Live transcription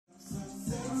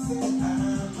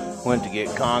Went to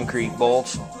get concrete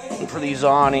bolts for these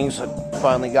awnings. I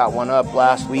finally got one up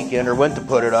last weekend, or went to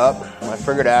put it up. I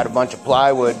figured I had a bunch of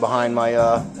plywood behind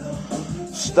my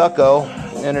stucco.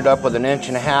 Ended up with 1.5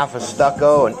 inches of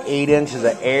stucco and 8 inches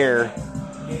of air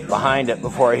behind it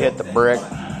before I hit the brick.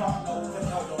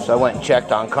 So I went and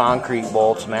checked on concrete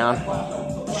bolts, man.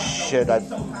 Shit, I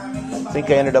think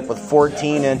I ended up with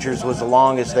 14 inches was the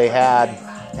longest they had,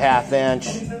 1/2 inch.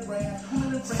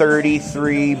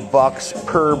 $33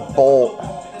 per bolt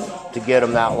to get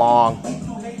them that long.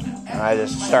 And I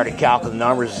just started calculating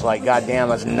numbers. It's like, goddamn,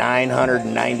 that's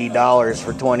 $990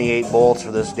 for 28 bolts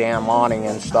for this damn awning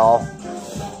install.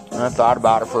 And I thought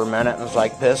about it for a minute and was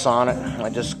like, piss on it. I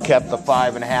just kept the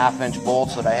 5.5 inch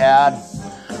bolts that I had.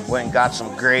 Went and got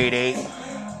some grade 8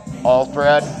 all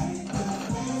thread.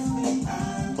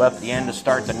 Left the end to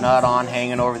start the nut on,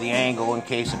 hanging over the angle in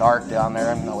case it arced down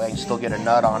there. And that way I can still get a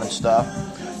nut on and stuff.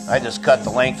 I just cut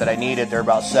the length that I needed. They're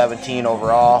about 17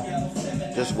 overall.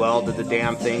 Just welded the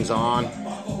damn things on.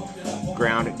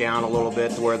 Ground it down a little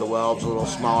bit to where the weld's a little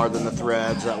smaller than the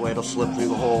threads. That way it'll slip through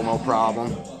the hole, no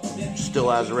problem. Still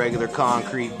has a regular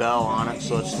concrete bell on it,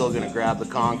 so it's still going to grab the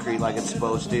concrete like it's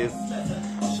supposed to.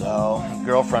 So,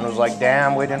 girlfriend was like,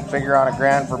 damn, we didn't figure on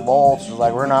 $1,000 for bolts. I was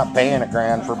like, we're not paying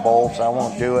 $1,000 for bolts. I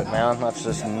won't do it, man. That's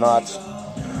just nuts.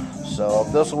 So,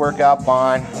 this will work out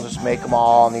fine. I'll just make them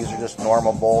all, and these are just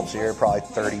normal bolts here. Probably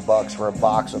 $30 for a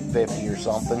box of 50 or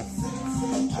something.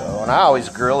 So, and I always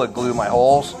Gorilla Glue my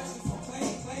holes.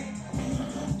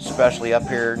 Especially up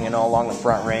here, you know, along the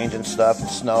Front Range and stuff, and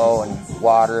snow and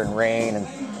water and rain,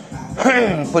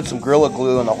 and put some Gorilla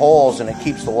Glue in the holes, and it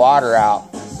keeps the water out.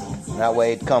 And that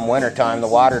way, come wintertime, the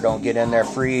water don't get in there,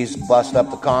 freeze, bust up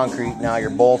the concrete. Now your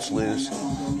bolt's loose.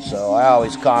 So I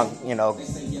always,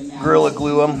 Gorilla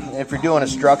Glue them. If you're doing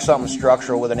something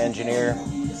structural with an engineer,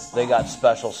 they got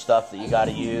special stuff that you got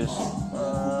to use.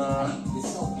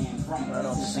 I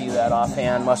don't see that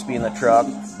offhand. Must be in the truck,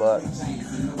 but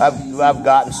I've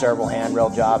gotten several handrail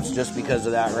jobs just because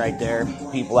of that right there.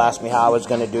 People ask me how I was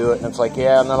going to do it, and it's like,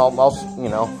 yeah, and then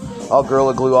I'll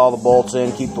Gorilla Glue all the bolts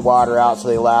in, keep the water out so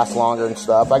they last longer and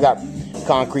stuff. I got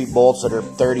concrete bolts that are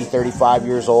 30, 35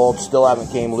 years old, still haven't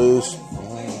came loose.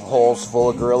 Holes full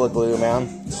of Gorilla Glue,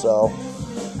 man. So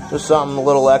just something a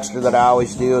little extra that I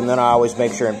always do, and then I always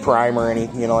make sure and primer any,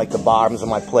 like the bottoms of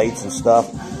my plates and stuff.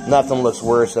 Nothing looks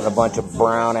worse than a bunch of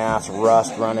brown ass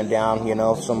rust running down,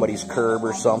 somebody's curb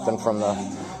or something from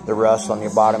the rust on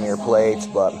your bottom of your plates.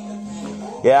 But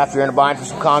yeah, if you're in a bind for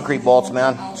some concrete bolts,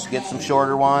 man, just get some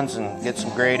shorter ones and get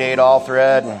some grade 8 all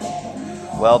thread and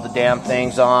weld the damn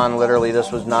things on. Literally,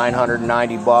 this was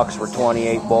 $990 for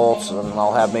 28 bolts, and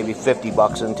I'll have maybe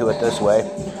 $50 into it this way.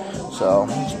 So,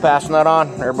 just passing that on.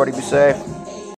 Everybody be safe.